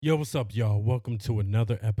Yo, what's up, y'all? Welcome to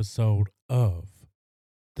another episode of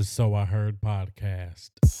the So I Heard podcast.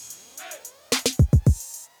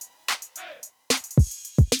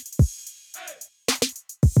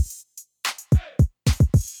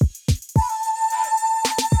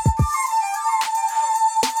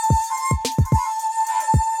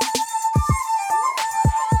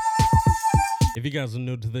 If you guys are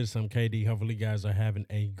new to this, I'm KD. Hopefully, you guys are having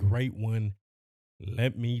a great one.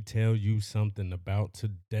 Let me tell you something about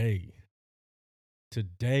today.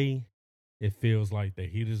 Today, it feels like the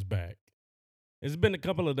heat is back. It's been a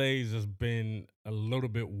couple of days, it's been a little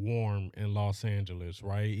bit warm in Los Angeles,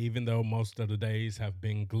 right? Even though most of the days have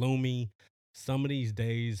been gloomy, some of these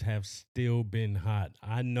days have still been hot.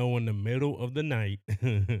 I know in the middle of the night,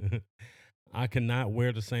 I cannot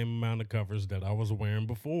wear the same amount of covers that I was wearing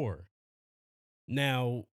before.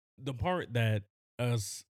 Now, the part that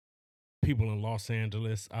us people in Los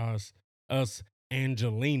Angeles, us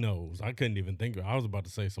Angelinos. I couldn't even think of. I was about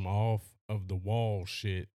to say some off of the wall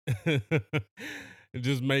shit.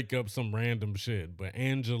 Just make up some random shit, but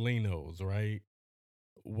Angelinos, right?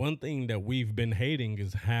 One thing that we've been hating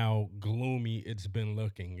is how gloomy it's been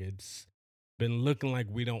looking. It's been looking like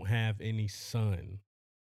we don't have any sun.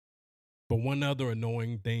 But one other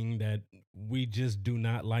annoying thing that we just do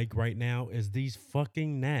not like right now is these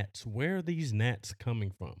fucking gnats. Where are these gnats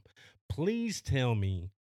coming from? Please tell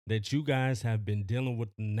me that you guys have been dealing with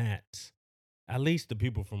gnats. At least the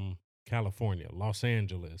people from California, Los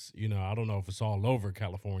Angeles. I don't know if it's all over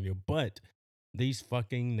California, but these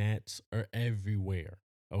fucking gnats are everywhere.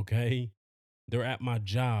 Okay? They're at my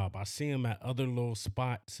job. I see them at other little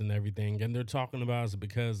spots and everything. And they're talking about it's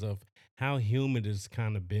because of how humid it's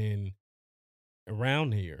kind of been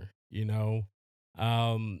around here.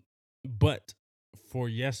 But for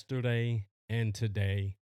yesterday and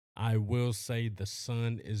today, I will say the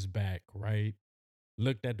sun is back, right?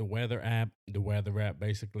 Looked at the weather app. The weather app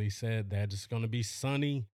basically said that it's going to be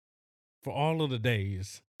sunny for all of the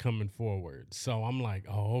days coming forward. So I'm like,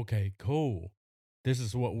 oh, okay, cool. This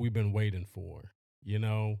is what we've been waiting for, you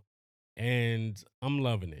know? And I'm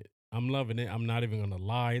loving it. I'm loving it. I'm not even going to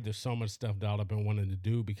lie. There's so much stuff that I've been wanting to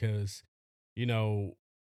do because, you know,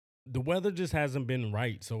 the weather just hasn't been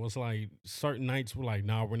right. So it's like certain nights we're like,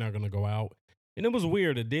 nah, we're not gonna go out. And it was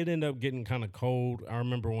weird. It did end up getting kind of cold. I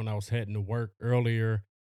remember when I was heading to work earlier,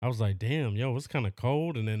 I was like, damn, yo, it's kind of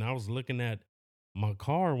cold. And then I was looking at my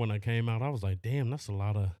car when I came out. I was like, damn, that's a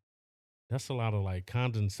lot of like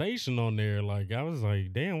condensation on there. Like I was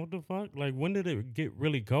like, damn, what the fuck? Like when did it get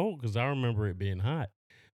really cold? Because I remember it being hot.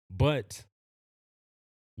 But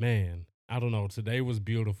man, I don't know. Today was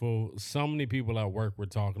beautiful. So many people at work were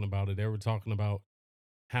talking about it. They were talking about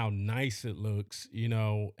how nice it looks,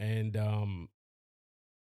 and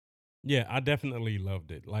yeah, I definitely loved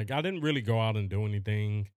it. Like I didn't really go out and do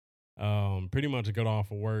anything. Pretty much got off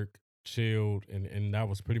of work, chilled, and that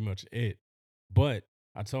was pretty much it. But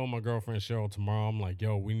I told my girlfriend Cheryl tomorrow, I'm like,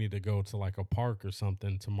 yo, we need to go to like a park or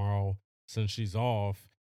something tomorrow since she's off.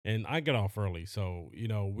 And I get off early, so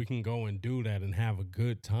we can go and do that and have a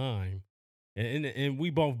good time. And we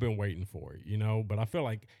both been waiting for it. But I feel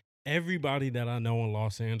like everybody that I know in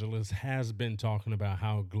Los Angeles has been talking about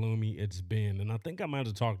how gloomy it's been. And I think I might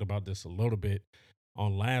have talked about this a little bit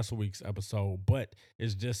on last week's episode, but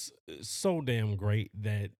it's just so damn great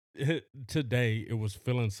that today it was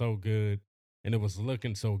feeling so good and it was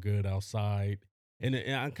looking so good outside. And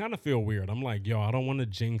I kind of feel weird. I'm like, yo, I don't want to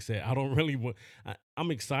jinx it. I don't really want.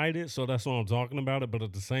 I'm excited, so that's why I'm talking about it. But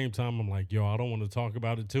at the same time, I'm like, yo, I don't want to talk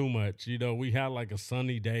about it too much. We had like a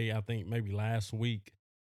sunny day, I think maybe last week,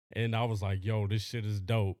 and I was like, "Yo, this shit is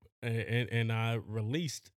dope." And I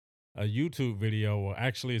released a YouTube video. Well,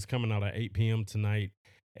 actually, it's coming out at 8 p.m. tonight,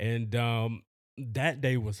 and that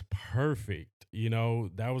day was perfect.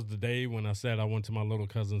 That was the day when I said I went to my little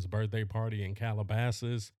cousin's birthday party in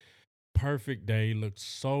Calabasas. Perfect day, looked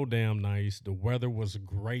so damn nice. The weather was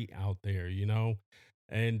great out there.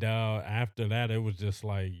 And after that, it was just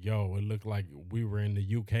like, yo, it looked like we were in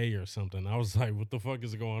the UK or something. I was like, what the fuck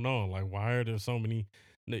is going on? Like, why are there so many?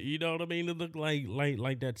 You know what I mean? It looked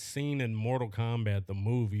like that scene in Mortal Kombat, the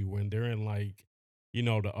movie, when they're in like,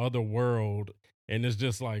 the other world, and it's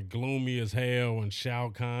just like gloomy as hell, and Shao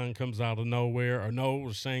Kahn comes out of nowhere. Or no, it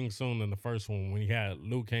was Shang Tsung in the first one when he had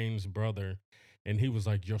Liu Kang's brother, and he was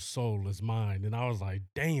like, "Your soul is mine," and I was like,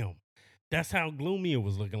 "Damn." That's how gloomy it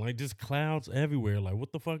was looking, like just clouds everywhere. Like,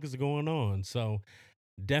 what the fuck is going on? So,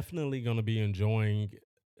 definitely gonna be enjoying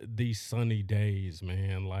these sunny days,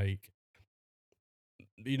 man. Like,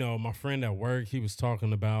 my friend at work, he was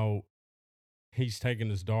talking about he's taking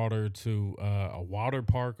his daughter to a water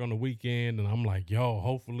park on the weekend, and I'm like, yo,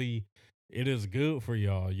 hopefully it is good for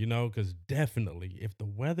y'all, because definitely if the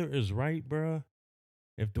weather is right, bruh,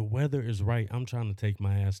 if the weather is right, I'm trying to take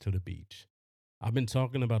my ass to the beach. I've been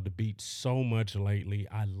talking about the beach so much lately.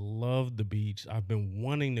 I love the beach. I've been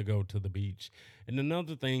wanting to go to the beach. And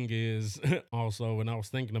another thing is also, when I was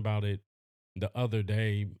thinking about it the other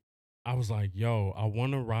day, I was like, yo, I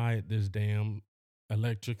want to ride this damn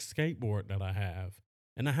electric skateboard that I have.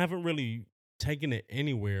 And I haven't really taken it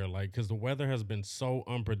anywhere, like, because the weather has been so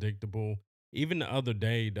unpredictable. Even the other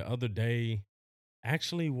day,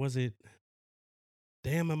 actually, was it,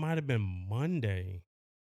 damn, it might have been Monday.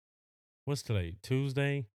 What's today?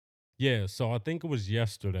 Tuesday? Yeah, so I think it was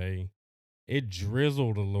yesterday. It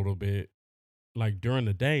drizzled a little bit like during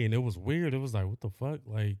the day and it was weird. It was like, what the fuck?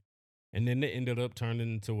 Like, and then it ended up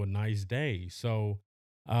turning into a nice day. So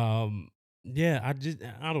um yeah,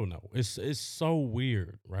 I don't know. It's so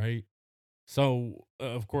weird, right? So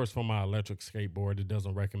of course for my electric skateboard, it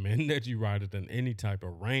doesn't recommend that you ride it in any type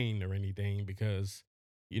of rain or anything because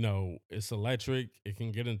it's electric. It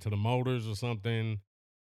can get into the motors or something.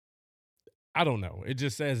 I don't know. It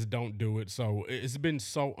just says don't do it. So it's been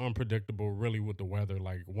so unpredictable, really, with the weather.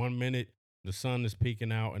 Like 1 minute the sun is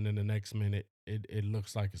peeking out, and then the next minute it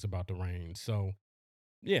looks like it's about to rain. So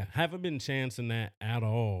yeah, haven't been chancing that at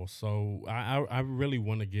all. So I really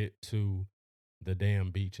want to get to the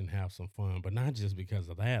damn beach and have some fun, but not just because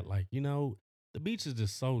of that. Like the beach is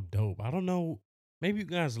just so dope. I don't know. Maybe you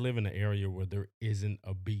guys live in an area where there isn't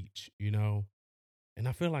a beach. And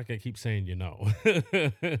I feel like I keep saying,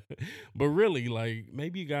 but really, like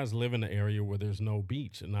maybe you guys live in an area where there's no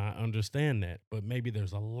beach, and I understand that. But maybe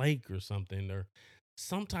there's a lake or something, or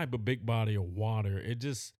some type of big body of water.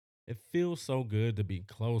 It feels so good to be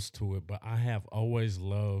close to it. But I have always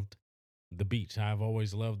loved the beach. I've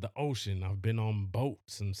always loved the ocean. I've been on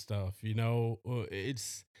boats and stuff.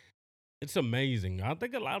 It's amazing. I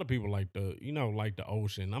think a lot of people like the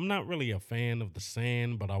ocean. I'm not really a fan of the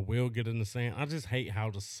sand, but I will get in the sand. I just hate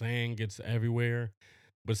how the sand gets everywhere.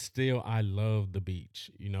 But still, I love the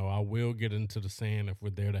beach. I will get into the sand if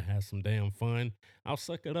we're there to have some damn fun. I'll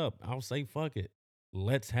suck it up. I'll say, fuck it.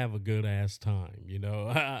 Let's have a good ass time.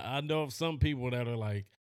 I know of some people that are like,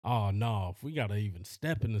 oh, no, if we got to even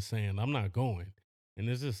step in the sand, I'm not going. And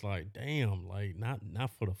it's just like, damn, like not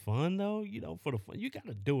for the fun though. For the fun, you got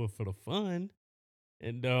to do it for the fun.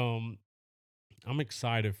 And I'm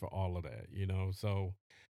excited for all of that. So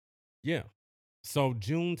yeah. So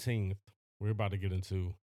Juneteenth, we're about to get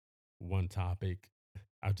into one topic.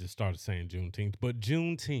 I just started saying Juneteenth, but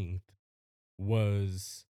Juneteenth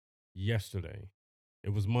was yesterday.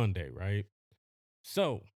 It was Monday, right?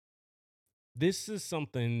 So this is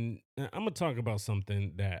something I'm gonna talk about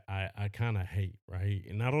something that I kind of hate, right?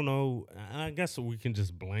 And I don't know. I guess we can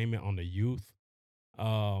just blame it on the youth.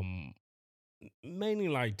 Um, Mainly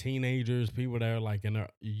like teenagers, people that are like in their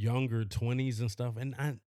younger 20s and stuff. And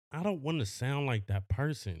I don't want to sound like that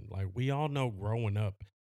person. Like we all know growing up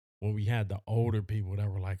when we had the older people that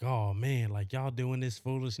were like, "Oh man, like y'all doing this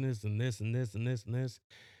foolishness and this and this and this and this."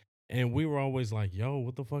 And we were always like, "Yo,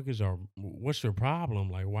 what the fuck is what's your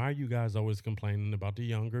problem? Like why are you guys always complaining about the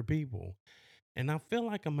younger people?" And I feel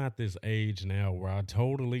like I'm at this age now where I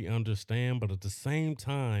totally understand, but at the same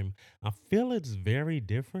time, I feel it's very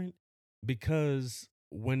different because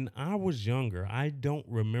when I was younger, I don't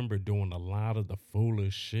remember doing a lot of the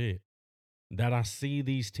foolish shit that I see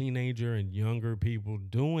these teenager and younger people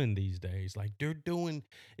doing these days. Like they're doing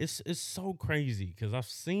it's so crazy because I've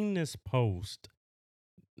seen this post.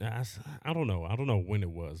 I don't know. I don't know when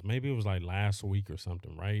it was. Maybe it was like last week or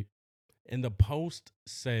something, right? And the post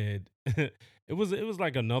said it was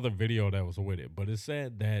like another video that was with it, but it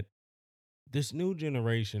said that this new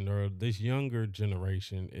generation or this younger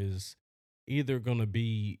generation is either gonna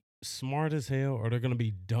be smart as hell or they're gonna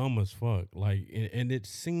be dumb as fuck. Like, and it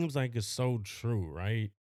seems like it's so true,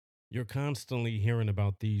 right? You're constantly hearing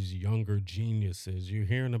about these younger geniuses. You're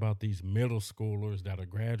hearing about these middle schoolers that are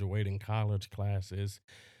graduating college classes.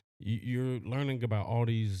 You're learning about all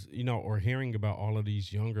these, or hearing about all of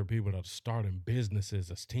these younger people that are starting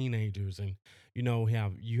businesses as teenagers, and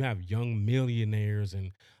you have young millionaires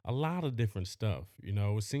and a lot of different stuff.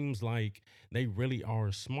 It seems like they really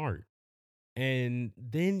are smart, and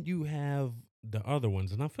then you have the other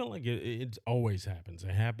ones, and I feel like it always happens.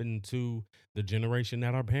 It happened to the generation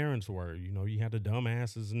that our parents were. You had the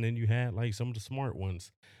dumbasses, and then you had like some of the smart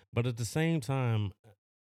ones. But at the same time,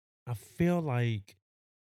 I feel like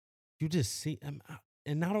you just see, and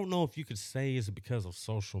I don't know if you could say it's because of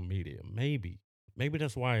social media. Maybe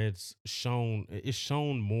that's why it's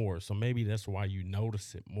shown more. So maybe that's why you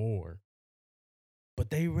notice it more. But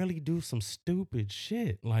they really do some stupid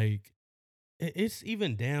shit. Like It's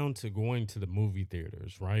even down to going to the movie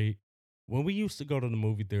theaters, right? When we used to go to the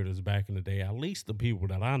movie theaters back in the day, at least the people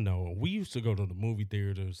that I know, we used to go to the movie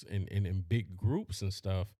theaters in big groups and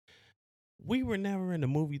stuff. We were never in the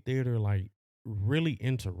movie theater like really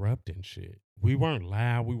interrupting shit. We weren't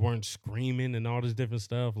loud, we weren't screaming and all this different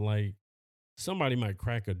stuff. Like somebody might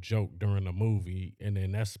crack a joke during a movie and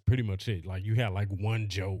then that's pretty much it. Like you had like one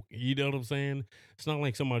joke. You know what I'm saying? It's not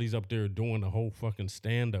like somebody's up there doing the whole fucking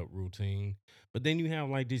stand-up routine. But then you have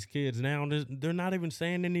like these kids now, and they're not even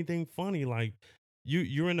saying anything funny. Like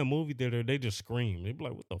you're in a movie theater, they just scream. They be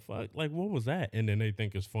like, what the fuck? Like, what was that? And then they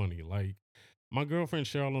think it's funny. Like my girlfriend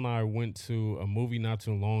Cheryl and I went to a movie not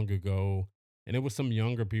too long ago, and it was some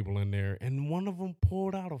younger people in there, and one of them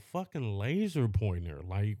pulled out a fucking laser pointer.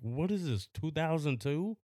 Like, what is this,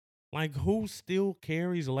 2002? Like, who still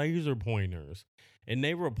carries laser pointers? And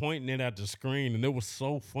they were pointing it at the screen, and it was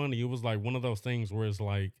so funny. It was like one of those things where it's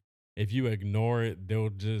like, if you ignore it, they'll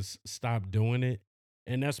just stop doing it.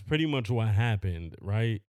 And that's pretty much what happened,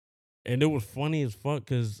 right? And it was funny as fuck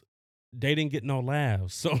because they didn't get no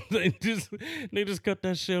laughs. So they just cut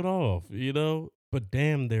that shit off, you know? But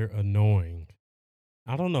damn, they're annoying.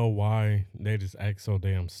 I don't know why they just act so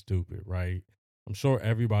damn stupid, right? I'm sure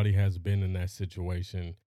everybody has been in that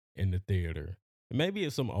situation in the theater. And maybe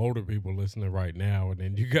it's some older people listening right now, and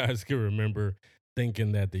then you guys can remember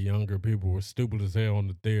thinking that the younger people were stupid as hell in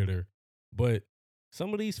the theater. But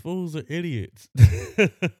some of these fools are idiots.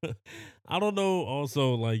 I don't know.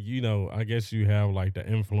 Also, like, I guess you have like the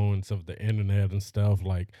influence of the internet and stuff.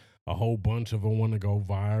 Like, a whole bunch of them want to go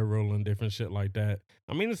viral and different shit like that.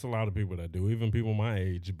 I mean, it's a lot of people that do, even people my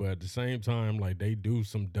age, but at the same time, like they do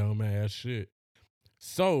some dumbass shit.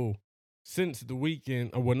 So, since the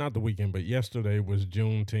weekend, or well, not the weekend, but yesterday was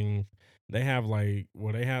Juneteenth. They have like,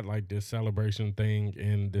 well, they had like this celebration thing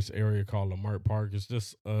in this area called Lamert Park. It's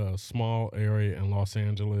just a small area in Los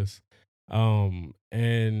Angeles.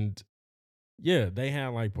 And yeah, they had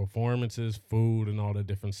like performances, food, and all the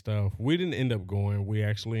different stuff. We didn't end up going. We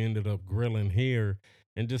actually ended up grilling here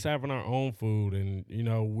and just having our own food. And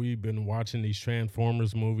we've been watching these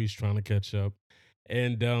Transformers movies, trying to catch up.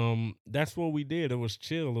 And that's what we did. It was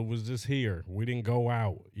chill. It was just here. We didn't go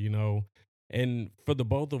out. And for the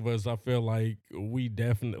both of us, I feel like we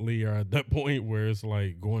definitely are at that point where it's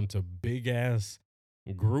like going to big ass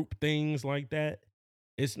group things like that.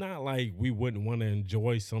 It's not like we wouldn't want to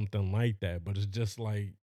enjoy something like that, but it's just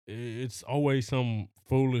like it's always some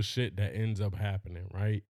foolish shit that ends up happening,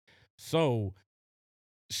 right? So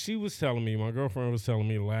she was telling me, my girlfriend was telling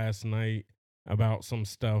me last night about some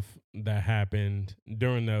stuff that happened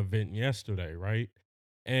during the event yesterday, right?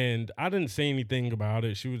 And I didn't say anything about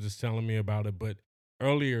it. She was just telling me about it. But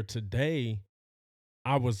earlier today,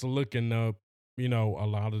 I was looking up,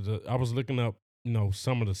 I was looking up,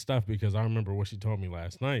 some of the stuff because I remember what she told me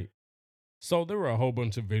last night. So there were a whole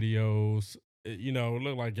bunch of videos. It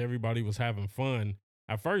looked like everybody was having fun.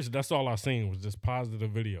 At first, that's all I seen was just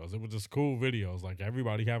positive videos. It was just cool videos, like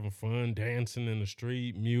everybody having fun, dancing in the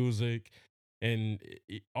street, music, and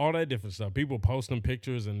all that different stuff. People posting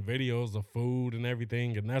pictures and videos of food and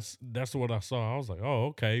everything, and that's what I saw. I was like, oh,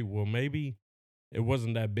 okay, well maybe it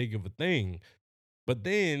wasn't that big of a thing. But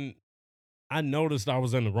then I noticed I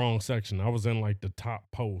was in the wrong section. I was in like the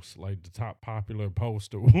top post, like the top popular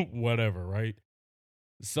post or whatever, right?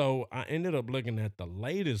 So I ended up looking at the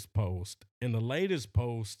latest post. And the latest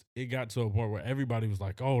post, it got to a point where everybody was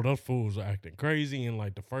like, oh, those fools are acting crazy. And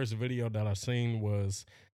like the first video that I seen was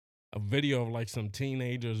a video of like some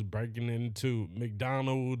teenagers breaking into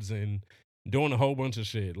McDonald's and doing a whole bunch of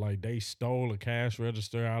shit. Like they stole a cash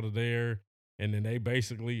register out of there and then they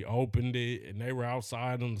basically opened it and they were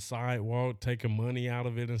outside on the sidewalk taking money out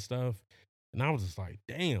of it and stuff. And I was just like,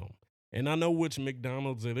 damn. And I know which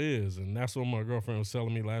McDonald's it is. And that's what my girlfriend was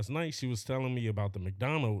telling me last night. She was telling me about the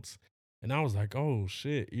McDonald's. And I was like, oh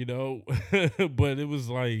shit. But it was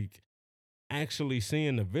like, actually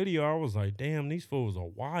seeing the video, I was like, damn, these fools are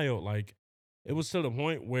wild. Like, it was to the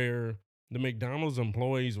point where the McDonald's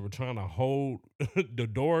employees were trying to hold the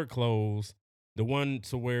door closed, the one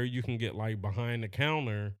to where you can get like behind the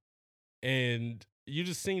counter, and you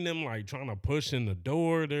just seen them like trying to push in the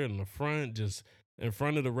door there in the front, just in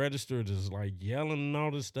front of the register, just like yelling and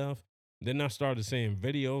all this stuff. Then I started seeing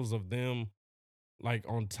videos of them like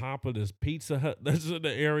on top of this Pizza Hut that's in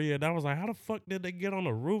the area. And I was like, how the fuck did they get on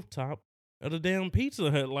the rooftop of the damn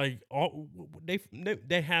Pizza Hut? Like,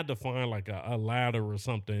 they had to find like a ladder or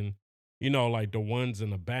something, like the ones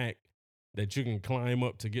in the back that you can climb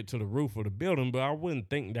up to get to the roof of the building. But I wouldn't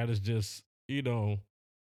think that is just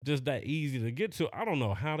that easy to get to. I don't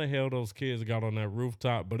know how the hell those kids got on that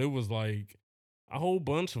rooftop, but it was like a whole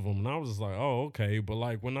bunch of them, and I was just like, "Oh, okay." But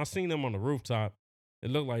like when I seen them on the rooftop, it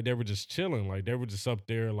looked like they were just chilling, like they were just up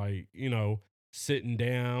there, like sitting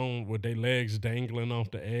down with their legs dangling off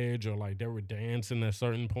the edge, or like they were dancing at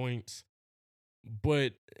certain points.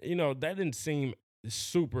 But that didn't seem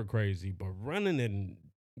super crazy. But running and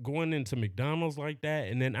going into McDonald's like that,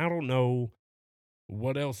 and then I don't know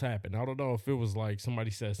what else happened. I don't know if it was like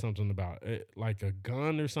somebody said something about it, like a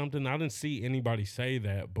gun or something. I didn't see anybody say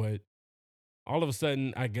that, but all of a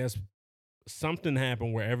sudden, I guess something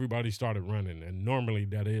happened where everybody started running, and normally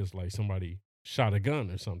that is like somebody shot a gun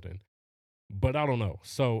or something. But I don't know.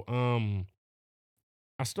 So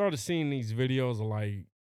I started seeing these videos of like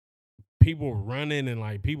people running and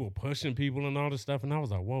like people pushing people and all this stuff, and I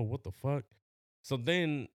was like, "Whoa, what the fuck?" So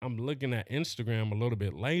then I'm looking at Instagram a little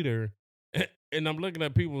bit later, and I'm looking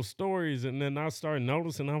at people's stories, and then I started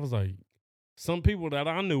noticing. I was like, some people that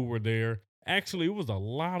I knew were there. Actually, it was a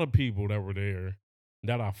lot of people that were there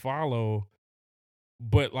that I follow,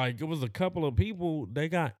 but like it was a couple of people they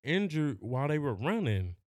got injured while they were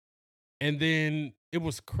running. And then it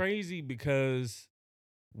was crazy because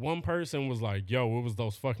one person was like, "Yo, it was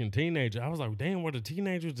those fucking teenagers." I was like, "Damn, were the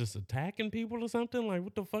teenagers just attacking people or something? Like,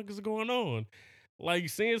 what the fuck is going on?" Like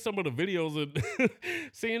seeing some of the videos and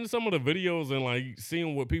seeing some of the videos and like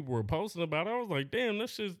seeing what people were posting about, it, I was like, "Damn,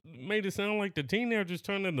 that shit made it sound like the teenagers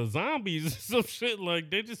turned into zombies or some shit."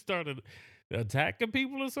 Like they just started attacking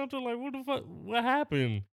people or something. Like, what the fuck? What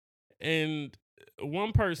happened? And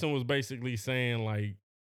one person was basically saying like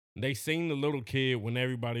they seen the little kid when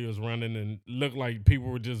everybody was running and looked like people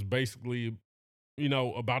were just basically,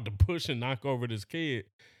 about to push and knock over this kid.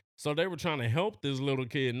 So they were trying to help this little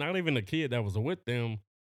kid, not even a kid that was with them.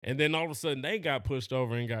 And then all of a sudden they got pushed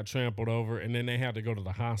over and got trampled over, and then they had to go to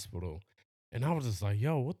the hospital. And I was just like,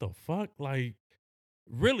 yo, what the fuck? Like,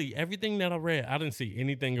 really, everything that I read, I didn't see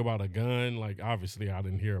anything about a gun. Like, obviously, I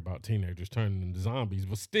didn't hear about teenagers turning into zombies,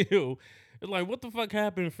 but still, it's like, what the fuck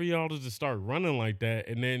happened for y'all to just start running like that?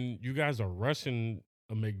 And then you guys are rushing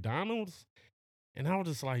a McDonald's? And I was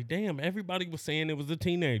just like, damn, everybody was saying it was the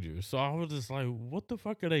teenagers. So I was just like, what the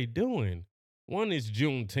fuck are they doing? One is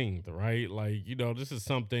Juneteenth, right? Like, this is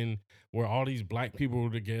something where all these black people were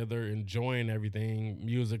together enjoying everything,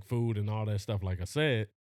 music, food, and all that stuff, like I said.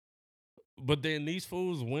 But then these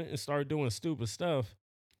fools went and started doing stupid stuff.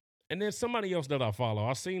 And then somebody else that I follow,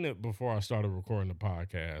 I seen it before I started recording the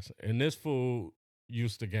podcast. And this fool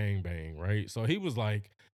used to gang bang, right? So he was like,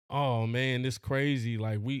 "Oh man, this crazy.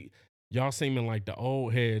 Like y'all seeming like the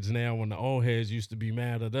old heads now when the old heads used to be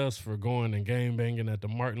mad at us for going and gang banging at the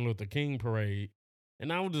Martin Luther King parade."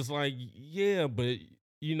 And I was just like, "Yeah, but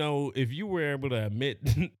if you were able to admit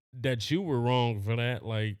that you were wrong for that,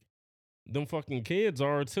 like them fucking kids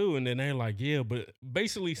are too." And then they're like, "Yeah," but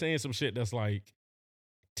basically saying some shit that's like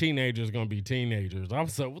teenagers gonna be teenagers. I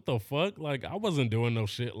was like, what the fuck? Like, I wasn't doing no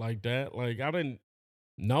shit like that. Like, I didn't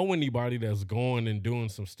know anybody that's going and doing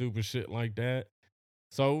some stupid shit like that.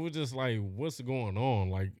 So it was just like, what's going on?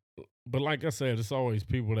 Like, but like I said, it's always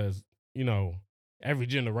people that's, you know, every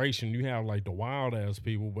generation you have like the wild ass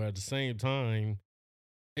people, but at the same time,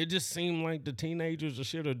 it just seemed like the teenagers and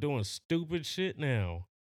shit are doing stupid shit now.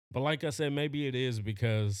 But like I said, maybe it is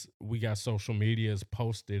because we got social medias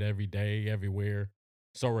posted every day, everywhere.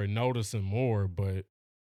 So we're noticing more, but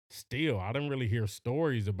still, I didn't really hear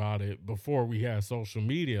stories about it before we had social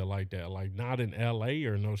media like that. Like not in LA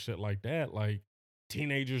or no shit like that. Like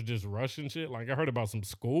teenagers just rushing shit. Like I heard about some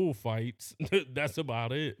school fights. That's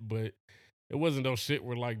about it. But it wasn't no shit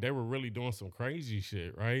where like they were really doing some crazy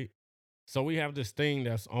shit, right? So we have this thing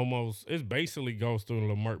that's almost it basically goes through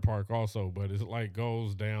Leimert Park also, but it's like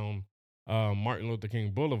goes down Martin Luther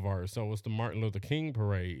King Boulevard. So it's the Martin Luther King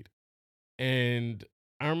parade. And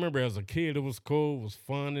I remember as a kid it was cool, it was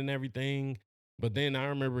fun and everything. But then I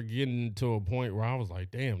remember getting to a point where I was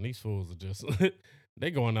like, damn, these fools are just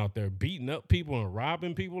they going out there beating up people and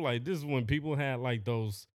robbing people. Like this is when people had like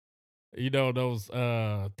those those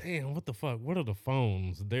damn, what the fuck? What are the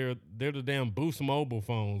phones? They're the damn Boost Mobile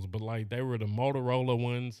phones, but like they were the Motorola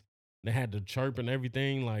ones. They had the chirp and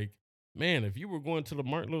everything. Like, man, if you were going to the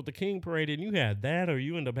Martin Luther King parade and you had that, or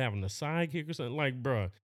you end up having a sidekick or something, like, bruh,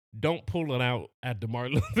 don't pull it out at the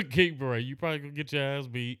Martin Luther King parade. You probably gonna get your ass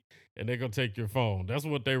beat and they're gonna take your phone. That's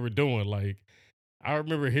what they were doing. Like, I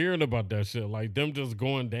remember hearing about that shit, like them just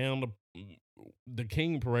going down the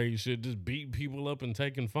King parade shit, just beating people up and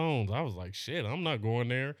taking phones. I was like, shit, I'm not going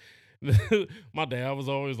there. My dad was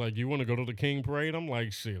always like, "You want to go to the King parade?" I'm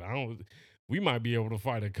like, shit, I don't. We might be able to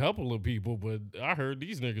fight a couple of people, but I heard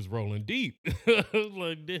these niggas rolling deep. I was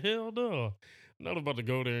like, the hell no. I'm not about to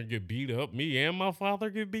go there and get beat up. Me and my father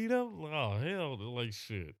get beat up. Oh hell, like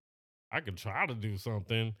shit. I could try to do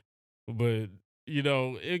something, but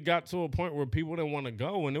it got to a point where people didn't want to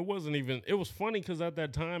go, and it was funny because at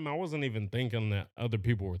that time I wasn't even thinking that other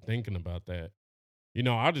people were thinking about that.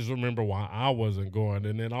 I just remember why I wasn't going,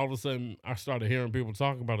 and then all of a sudden I started hearing people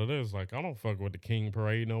talk about it. It's like I don't fuck with the King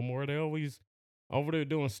Parade no more. They always over there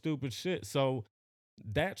doing stupid shit. So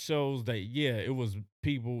that shows that yeah, it was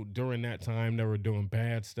people during that time that were doing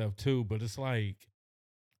bad stuff too. But it's like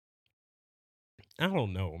I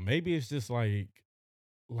don't know. Maybe it's just like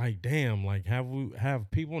damn, like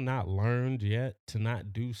have people not learned yet to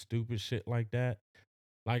not do stupid shit like that?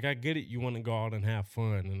 Like I get it, you want to go out and have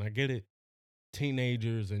fun, and I get it.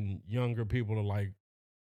 Teenagers and younger people are like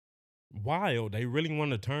wild. They really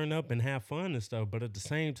want to turn up and have fun and stuff. But at the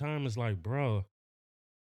same time, it's like, bro,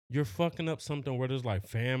 you're fucking up something where there's like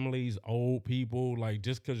families, old people, like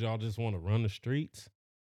just because y'all just want to run the streets.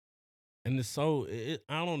 And it's so,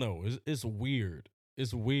 I don't know. It's weird.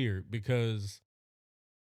 It's weird because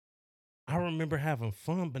I remember having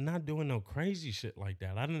fun, but not doing no crazy shit like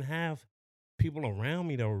that. I didn't have people around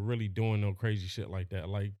me that were really doing no crazy shit like that.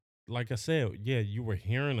 Like I said, yeah, you were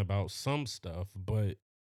hearing about some stuff, but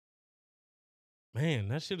man,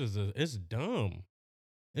 that shit it's dumb.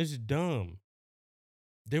 It's dumb.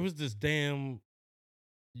 There was this there's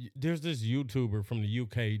this YouTuber from the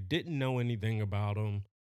UK, didn't know anything about him,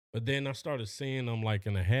 but then I started seeing him like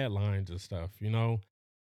in the headlines and stuff.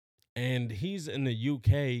 And he's in the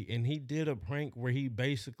UK and he did a prank where he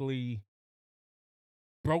basically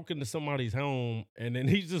broke into somebody's home and then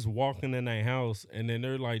he's just walking in their house and then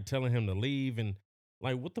they're like telling him to leave and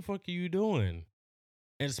like what the fuck are you doing?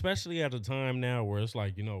 And especially at a time now where it's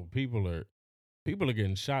like, people are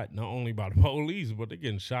getting shot not only by the police, but they're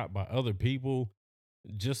getting shot by other people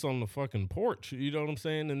just on the fucking porch. You know what I'm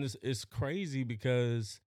saying? And it's crazy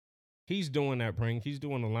because he's doing that prank. He's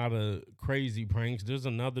doing a lot of crazy pranks. There's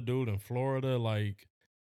another dude in Florida, like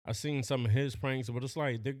I seen some of his pranks, but it's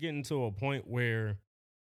like they're getting to a point where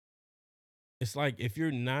it's like if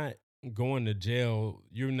you're not going to jail,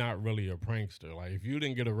 you're not really a prankster. Like if you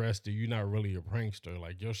didn't get arrested, you're not really a prankster.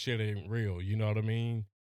 Like your shit ain't real. You know what I mean?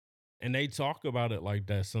 And they talk about it like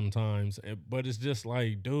that sometimes, but it's just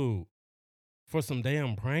like, dude, for some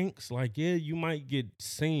damn pranks, like, yeah, you might get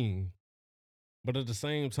seen, but at the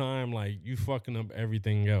same time, like, you fucking up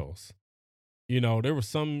everything else. There were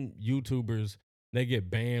some YouTubers, they get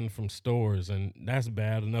banned from stores, and that's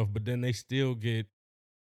bad enough, but then they still get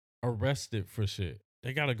arrested for shit.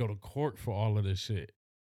 They got to go to court for all of this shit.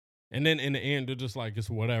 And then in the end, they're just like, it's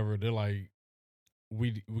whatever. They're like,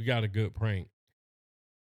 we got a good prank.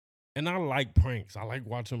 And I like pranks. I like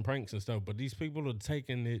watching pranks and stuff, but these people are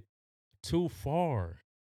taking it too far.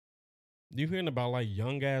 You hearing about like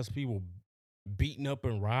young ass people beating up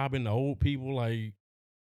and robbing old people? Like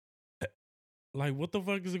what the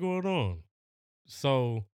fuck is going on?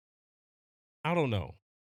 So I don't know.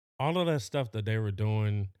 All of that stuff that they were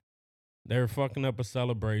doing, they were fucking up a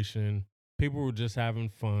celebration. People were just having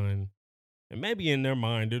fun. And maybe in their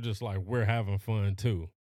mind, they're just like, we're having fun too.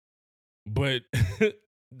 But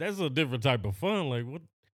that's a different type of fun. Like, what?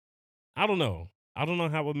 I don't know. I don't know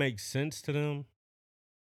how it makes sense to them.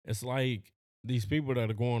 It's like these people that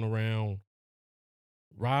are going around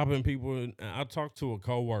robbing people. And I talked to a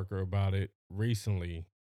coworker about it recently,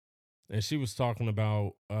 and she was talking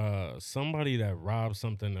about somebody that robbed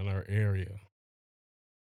something in her area.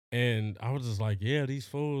 And I was just like, yeah, these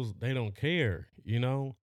fools, they don't care.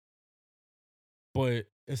 But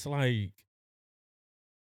it's like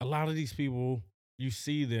a lot of these people, you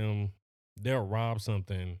see them, they'll rob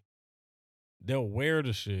something, they'll wear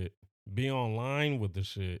the shit, be online with the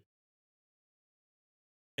shit,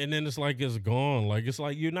 and then it's like it's gone. Like it's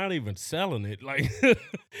like you're not even selling it. Like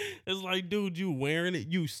it's like, dude, you wearing it,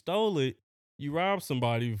 you stole it, you robbed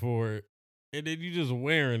somebody for it, and then you just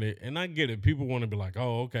wearing it. And I get it. People want to be like,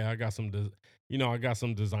 oh, okay, I got I got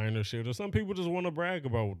some designer shit. Or some people just want to brag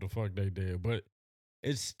about what the fuck they did. But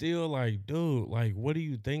it's still like, dude, like, what are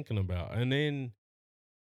you thinking about? And then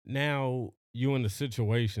now you in a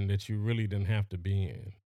situation that you really didn't have to be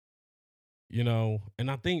in. And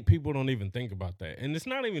I think people don't even think about that. And it's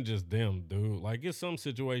not even just them, dude. Like it's some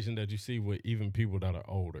situation that you see with even people that are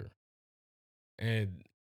older. And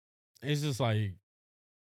it's just like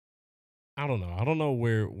I don't know. I don't know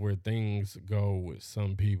where things go with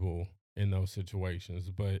some people in those situations,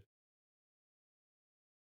 but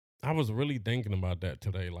I was really thinking about that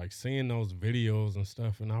today, like seeing those videos and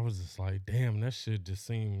stuff, and I was just like, damn, that shit just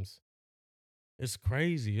seems it's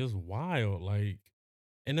crazy, it's wild, like,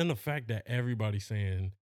 and then the fact that everybody's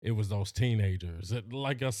saying it was those teenagers,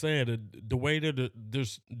 like I said, the way that they're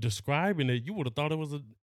describing it, you would have thought it was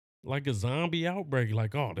like a zombie outbreak.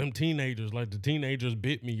 Like, oh, them teenagers, like the teenagers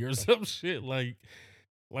bit me or some shit. Like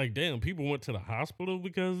damn, people went to the hospital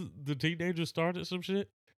because the teenagers started some shit.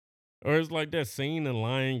 Or it's like that scene in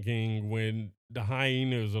Lion King when the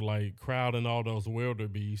hyenas are like crowding all those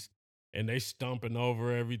wildebeest and they stumping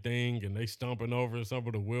over everything and they stumping over some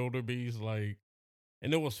of the wildebeest. Like,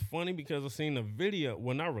 and it was funny because I seen the video.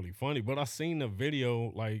 Well, not really funny, but I seen the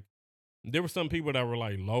video. Like, there were some people that were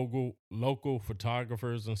like local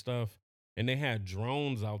photographers and stuff, and they had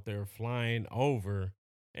drones out there flying over,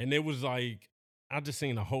 and it was like I just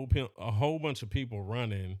seen a whole bunch of people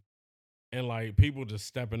running and like people just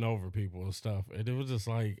stepping over people and stuff. And it was just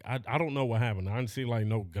like I don't know what happened. I didn't see like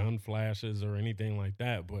no gun flashes or anything like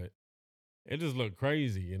that, but it just looked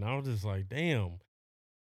crazy. And I was just like, damn.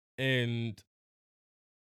 And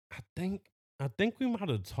I think I think we might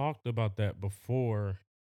have talked about that before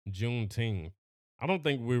Juneteenth. I don't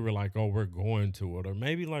think we were like, oh, we're going to it. Or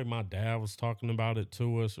maybe like my dad was talking about it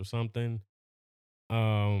to us or something.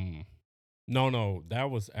 Um no, that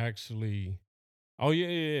was actually oh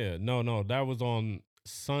yeah. No, that was on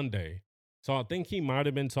Sunday. So I think he might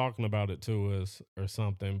have been talking about it to us or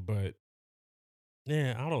something, but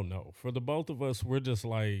yeah, I don't know. For the both of us, we're just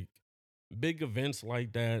like big events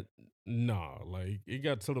like that. Nah, like it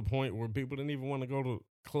got to the point where people didn't even want to go to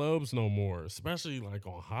clubs no more, especially like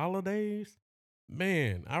on holidays.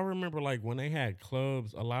 Man, I remember like when they had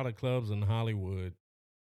clubs, a lot of clubs in Hollywood,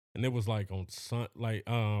 and it was like on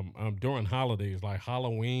during holidays like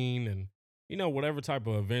Halloween and whatever type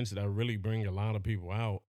of events that really bring a lot of people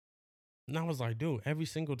out. And I was like, dude, every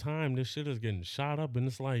single time this shit is getting shot up, and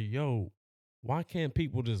it's like, yo, why can't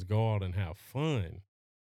people just go out and have fun?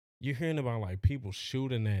 You're hearing about like people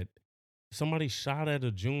shooting at somebody shot at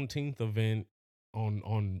a Juneteenth event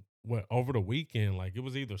on what over the weekend. Like it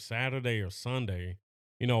was either Saturday or Sunday,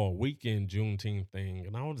 a weekend Juneteenth thing.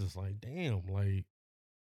 And I was just like, damn, like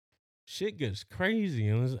shit gets crazy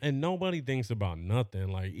and nobody thinks about nothing.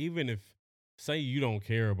 Like even if say you don't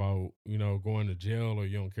care about, going to jail or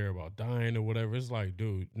you don't care about dying or whatever, it's like,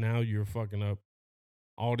 dude, now you're fucking up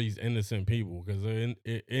all these innocent people because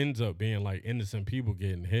it ends up being like innocent people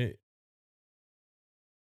getting hit.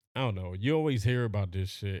 I don't know. You always hear about this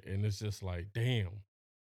shit, and it's just like, damn,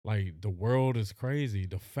 like the world is crazy.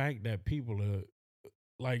 The fact that people are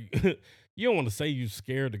like, you don't want to say you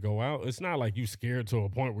scared to go out. It's not like you scared to a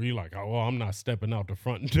point where you're like, oh, well, I'm not stepping out the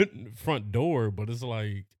front door. But it's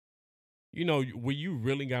like, where you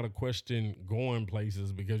really got to question going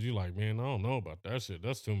places because you're like, man, I don't know about that shit.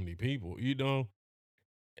 That's too many people.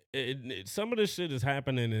 Some of this shit is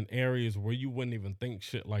happening in areas where you wouldn't even think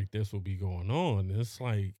shit like this would be going on. It's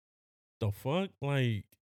like the fuck, like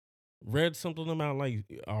read something about like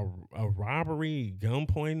a robbery,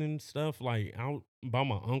 gunpoint and stuff, like out by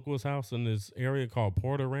my uncle's house in this area called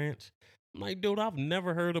Porter Ranch. I'm like, dude, I've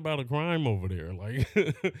never heard about a crime over there. Like,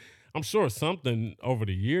 I'm sure something over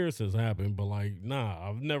the years has happened, but like, nah,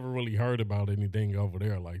 I've never really heard about anything over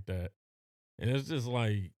there like that. And it's just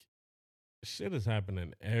like shit is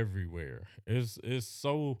happening everywhere. It's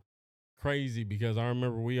so crazy because I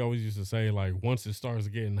remember we always used to say like once it starts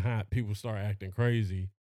getting hot, people start acting crazy.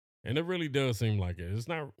 And it really does seem like it.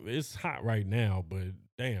 It's hot right now, but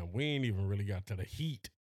damn, we ain't even really got to the heat.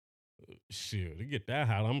 Shit, to get that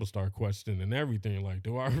hot, I'm gonna start questioning everything. Like,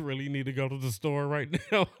 do I really need to go to the store right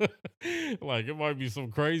now? Like, it might be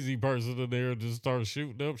some crazy person in there just start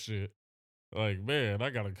shooting up shit. Like, man, I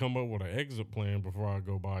gotta come up with an exit plan before I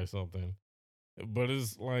go buy something. But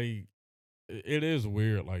it's like it is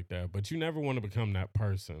weird like that, but you never want to become that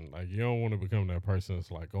person. Like you don't want to become that person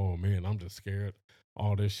that's like, oh man, I'm just scared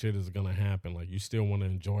all this shit is gonna happen. Like you still want to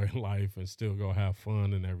enjoy life and still go have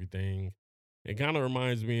fun and everything. It kind of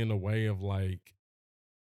reminds me in a way of like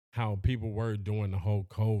how people were doing the whole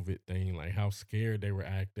COVID thing, like how scared they were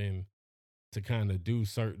acting to kind of do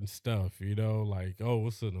certain stuff, like, oh,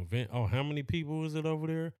 it's an event. Oh, how many people is it over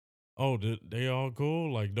there? Oh, they all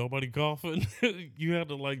cool? Like nobody coughing? You have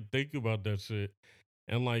to like think about that shit.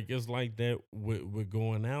 And like it's like that with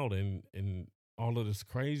going out and all of this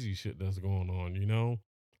crazy shit that's going on.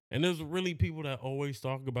 And there's really people that always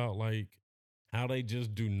talk about like how they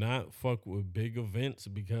just do not fuck with big events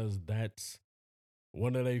because that's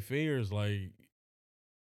one of their fears. Like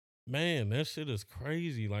man, that shit is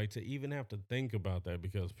crazy. Like to even have to think about that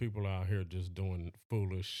because people out here just doing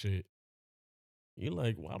foolish shit. You're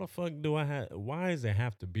like, why the fuck do I have? Why does it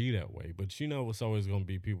have to be that way? But it's always gonna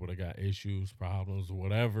be people that got issues, problems,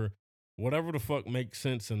 whatever the fuck makes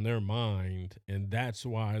sense in their mind, and that's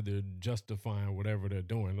why they're justifying whatever they're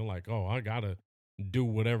doing. They're like, oh, I gotta do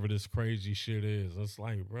whatever this crazy shit is. It's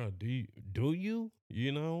like, bro, do you?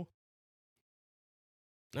 You know?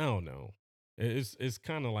 I don't know. It's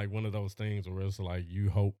kind of like one of those things where it's like you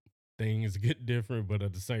hope things get different, but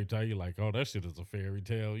at the same time you're like, oh, that shit is a fairy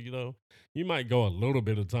tale. You might go a little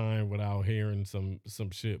bit of time without hearing some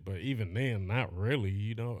shit, but even then, not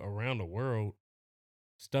really. Around the world,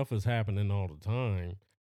 stuff is happening all the time.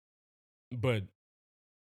 But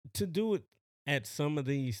to do it at some of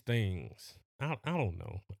these things, I don't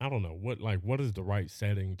know. I don't know what is the right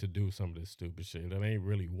setting to do some of this stupid shit. That ain't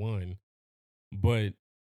really one, but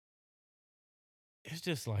it's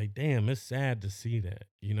just like, damn, it's sad to see that,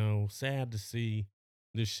 sad to see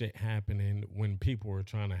this shit happening when people are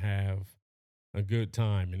trying to have a good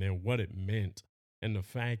time and then what it meant. And the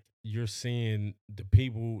fact you're seeing the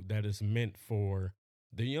people that it's meant for,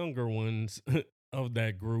 the younger ones of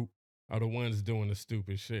that group are the ones doing the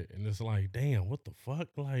stupid shit. And it's like, damn, what the fuck?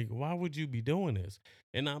 Like, why would you be doing this?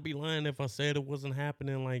 And I'd be lying if I said it wasn't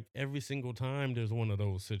happening like every single time there's one of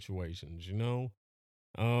those situations, you know?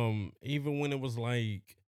 Even when it was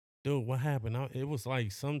like, dude, what happened? It was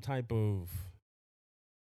like some type of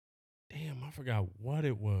damn, I forgot what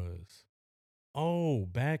it was. Oh,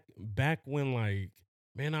 back when like,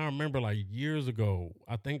 man, I remember like years ago.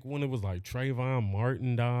 I think when it was like Trayvon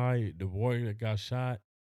Martin died, the boy that got shot,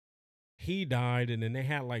 he died, and then they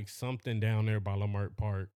had like something down there by Lamert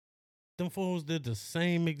Park. Them fools did the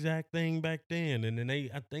same exact thing back then, and then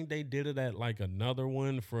I think they did it at like another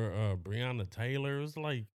one for Breonna Taylor. It was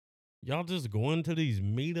like y'all just going to these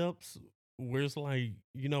meetups where it's like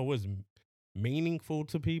what's meaningful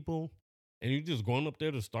to people, and you just going up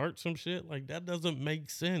there to start some shit like that doesn't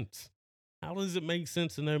make sense. How does it make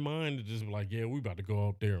sense in their mind to just be like, yeah, we about to go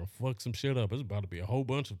up there and fuck some shit up? It's about to be a whole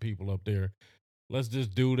bunch of people up there. Let's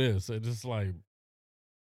just do this. It's just like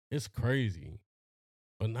it's crazy,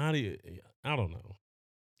 but not. I don't know.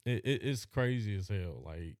 It's crazy as hell.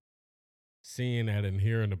 Like seeing that and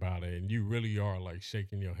hearing about it, and you really are like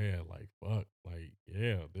shaking your head, like fuck, like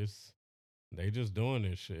yeah, this they just doing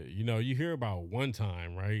this shit. You hear about one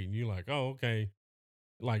time, right? And you're like, oh, okay,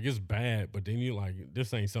 like it's bad, but then you like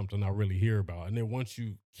this ain't something I really hear about. And then once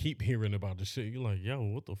you keep hearing about the shit, you're like, yo,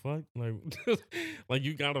 what the fuck? Like, like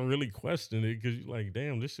you gotta really question it because you're like,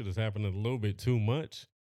 damn, this shit is happening a little bit too much.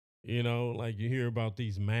 Like you hear about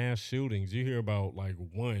these mass shootings, you hear about like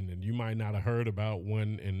one, and you might not have heard about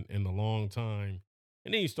one in a long time.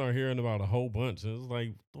 And then you start hearing about a whole bunch. And it's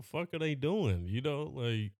like, the fuck are they doing?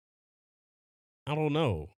 Like, I don't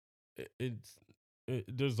know.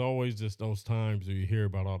 There's always just those times where you hear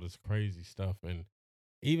about all this crazy stuff. And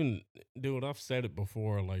even, dude, I've said it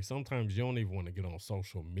before. Like, sometimes you don't even want to get on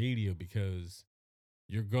social media because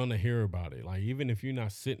you're gonna hear about it. Like even if you're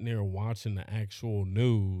not sitting there watching the actual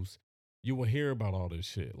news, you will hear about all this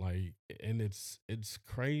shit. Like, and it's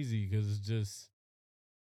crazy because it's just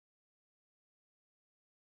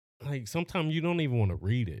like sometimes you don't even want to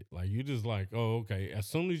read it. Like you just like, oh, okay. As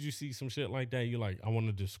soon as you see some shit like that, you're like, I want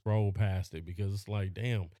to just scroll past it because it's like,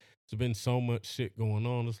 damn, there's been so much shit going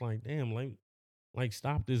on. It's like, damn, like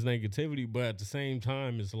stop this negativity. But at the same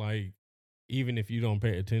time, it's like, even if you don't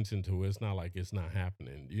pay attention to it, it's not like it's not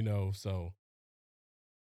happening. So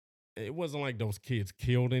it wasn't like those kids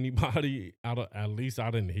killed anybody. At least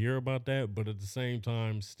I didn't hear about that. But at the same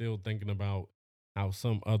time, still thinking about how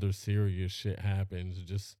some other serious shit happens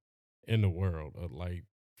just in the world of like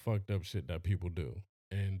fucked up shit that people do.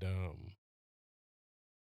 And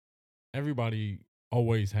everybody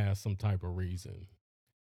always has some type of reason.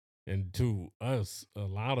 And to us, a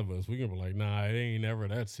lot of us, we can be like, nah, it ain't ever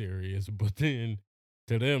that serious. But then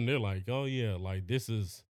to them, they're like, oh yeah, like this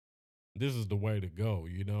is the way to go.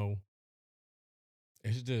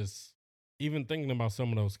 It's just even thinking about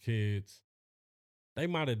some of those kids, they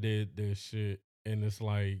might have did this shit, and it's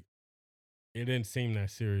like it didn't seem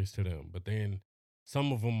that serious to them. But then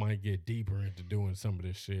some of them might get deeper into doing some of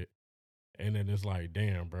this shit, and then it's like,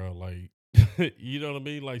 damn, bro, like you know what I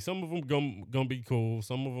mean? Like some of them gonna be cool,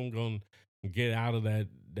 some of them gonna get out of that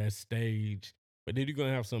stage, but then you're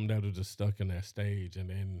gonna have some that are just stuck in that stage, and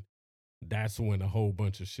then that's when a whole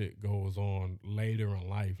bunch of shit goes on later in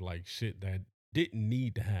life, like shit that didn't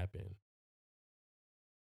need to happen.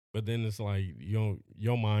 But then it's like your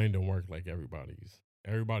mind don't work like everybody's.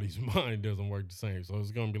 Everybody's mind doesn't work the same. So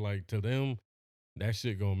it's gonna be like to them, that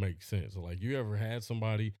shit gonna make sense. Like you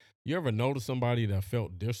ever notice somebody that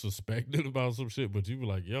felt disrespected about some shit, but you be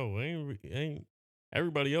like, yo, ain't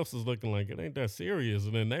everybody else is looking like it ain't that serious.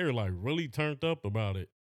 And then they're like really turned up about it.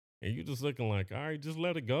 And you just looking like, all right, just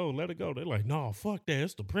let it go, let it go. They're like, no, fuck that.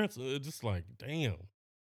 It's the prince. It's just like, damn.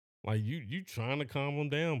 Like you trying to calm them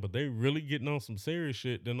down, but they really getting on some serious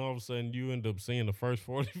shit. Then all of a sudden you end up seeing the first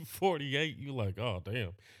 40 48. You like, oh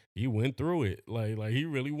damn, he went through it. Like he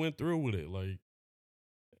really went through with it. Like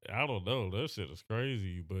I don't know. That shit is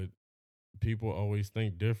crazy, but people always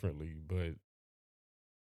think differently. But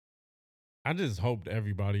I just hoped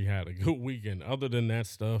everybody had a good weekend. Other than that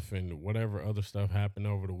stuff and whatever other stuff happened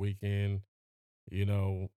over the weekend, you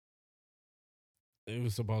know, it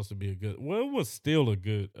was supposed to be a good. Well, it was still a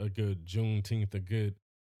good Juneteenth, a good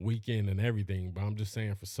weekend and everything. But I'm just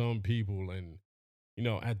saying for some people, and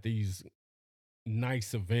at these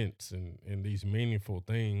nice events and these meaningful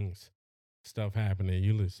things, stuff happening,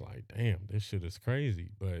 you just like, damn, this shit is crazy.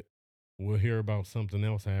 But we'll hear about something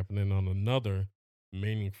else happening on another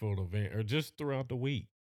meaningful event or just throughout the week.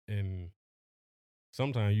 And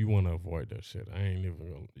sometimes you want to avoid that shit.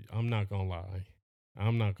 I'm not gonna lie.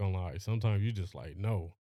 I'm not gonna lie. Sometimes you just like,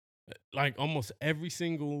 no. Like almost every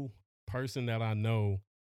single person that I know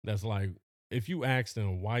that's like, if you ask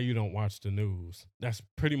them why you don't watch the news, that's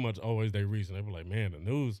pretty much always their reason. They be like, man, the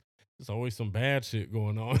news, there's always some bad shit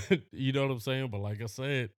going on. You know what I'm saying? But like I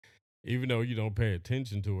said, even though you don't pay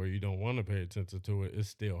attention to it, you don't want to pay attention to it, it's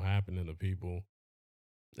still happening to people.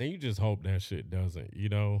 And you just hope that shit doesn't.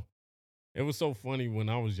 It was so funny when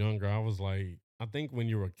I was younger. I was like, I think when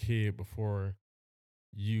you're a kid, before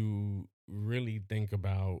you really think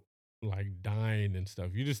about like dying and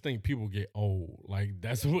stuff, you just think people get old. Like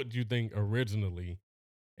that's what you think originally.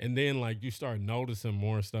 And then like you start noticing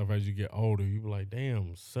more stuff as you get older. You be like,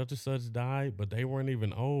 damn, such and such died, but they weren't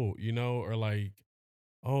even old, or like,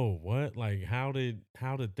 oh, what? Like how did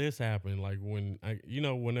this happen? Like when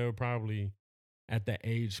they were probably at the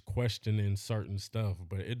age questioning certain stuff,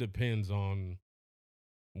 but it depends on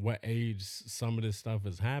what age some of this stuff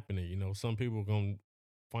is happening. Some people gonna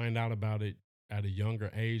find out about it at a younger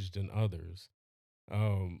age than others.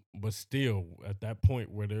 But still, at that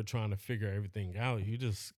point where they're trying to figure everything out, you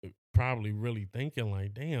just probably really thinking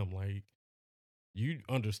like, damn, like you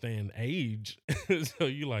understand age, so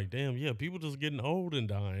you like, damn, yeah, people just getting old and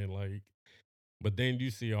dying, like. But then you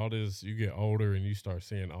see all this, you get older and you start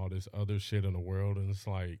seeing all this other shit in the world, and it's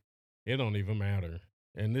like, it don't even matter.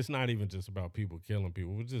 And it's not even just about people killing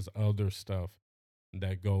people, it's just other stuff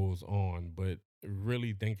that goes on. But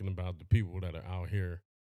really thinking about the people that are out here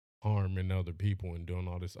harming other people and doing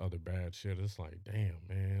all this other bad shit, it's like, damn,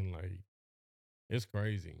 man, like, it's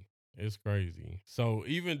crazy. It's crazy. So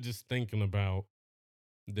even just thinking about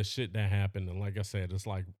the shit that happened, and like I said, it's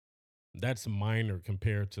like, that's minor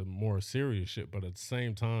compared to more serious shit. But at the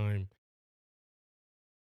same time,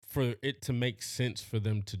 for it to make sense for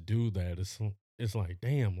them to do that, it's like,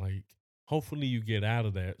 damn, like hopefully you get out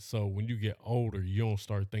of that. So when you get older, you don't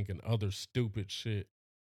start thinking other stupid shit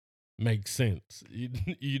makes sense.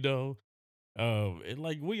 You know?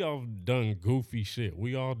 Like we all done goofy shit.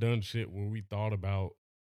 We all done shit where we thought about,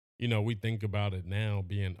 we think about it now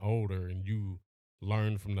being older, and you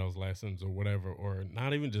learn from those lessons or whatever, or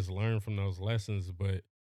not even just learn from those lessons, but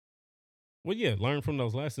well, yeah, learn from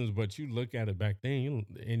those lessons, but you look at it back then,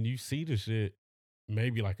 and you see the shit,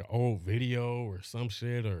 maybe like an old video or some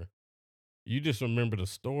shit, or you just remember the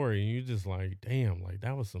story, and you just like, damn, like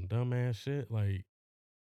that was some dumbass shit. Like,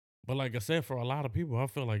 but like I said, for a lot of people, I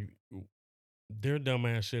feel like their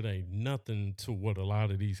dumbass shit ain't nothing to what a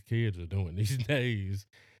lot of these kids are doing these days.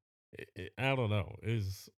 I don't know.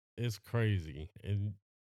 It's crazy, and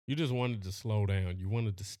you just wanted to slow down. You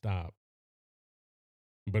wanted to stop,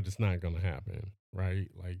 but it's not gonna happen, right?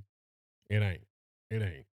 Like it ain't. It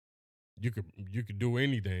ain't. You could do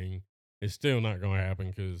anything. It's still not gonna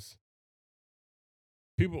happen because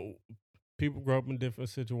people people grow up in different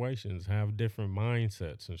situations, have different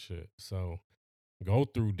mindsets and shit. So go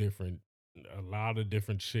through a lot of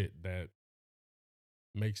different shit that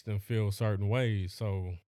makes them feel certain ways.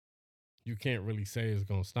 So you can't really say it's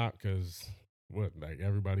gonna stop because what, like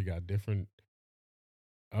everybody got different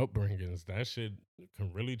upbringings. That shit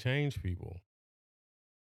can really change people.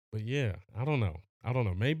 But yeah, I don't know. I don't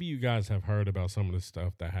know. Maybe you guys have heard about some of the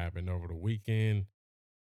stuff that happened over the weekend.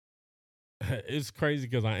 It's crazy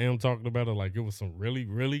because I am talking about it like it was some really,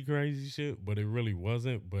 really crazy shit, but it really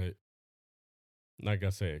wasn't. But like I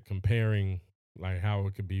said, comparing like how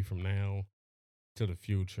it could be from now to the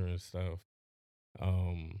future and stuff.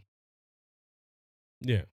 Um,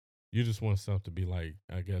 yeah, you just want stuff to be like,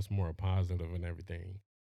 I guess, more positive and everything.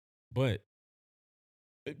 But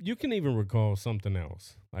you can even recall something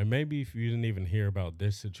else. Like maybe if you didn't even hear about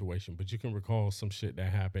this situation, but you can recall some shit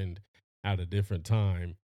that happened at a different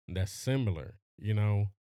time that's similar.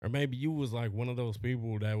 Or maybe you was like one of those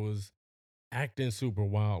people that was acting super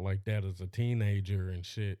wild like that as a teenager and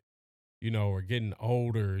shit, or getting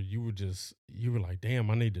older, you were like, damn,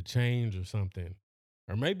 I need to change or something.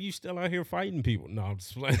 Or maybe you still out here fighting people. No, I'm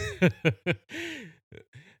just playing.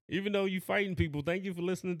 Even though you fighting people, thank you for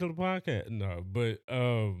listening to the podcast. No, but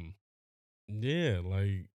yeah,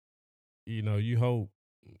 like you hope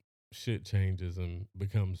shit changes and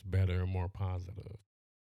becomes better and more positive.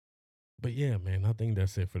 But yeah, man, I think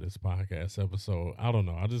that's it for this podcast episode. I don't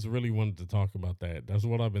know. I just really wanted to talk about that. That's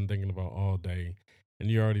what I've been thinking about all day. And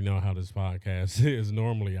you already know how this podcast is.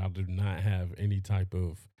 Normally, I do not have any type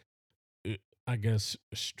of, uh, I guess,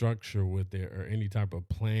 structure with it or any type of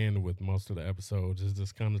plan with most of the episodes. It's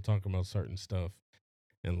just kind of talking about certain stuff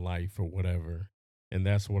in life or whatever. And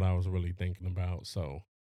that's what I was really thinking about. So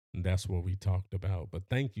that's what we talked about. But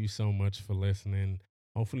thank you so much for listening.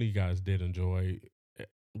 Hopefully, you guys did enjoy. Eh,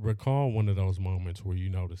 Recall one of those moments where you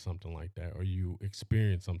noticed something like that or you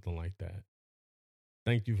experienced something like that.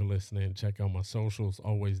 Thank you for listening. Check out my socials,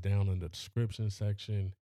 always down in the description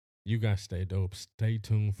section. You guys stay dope. Stay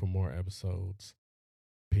tuned for more episodes.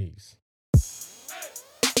 Peace.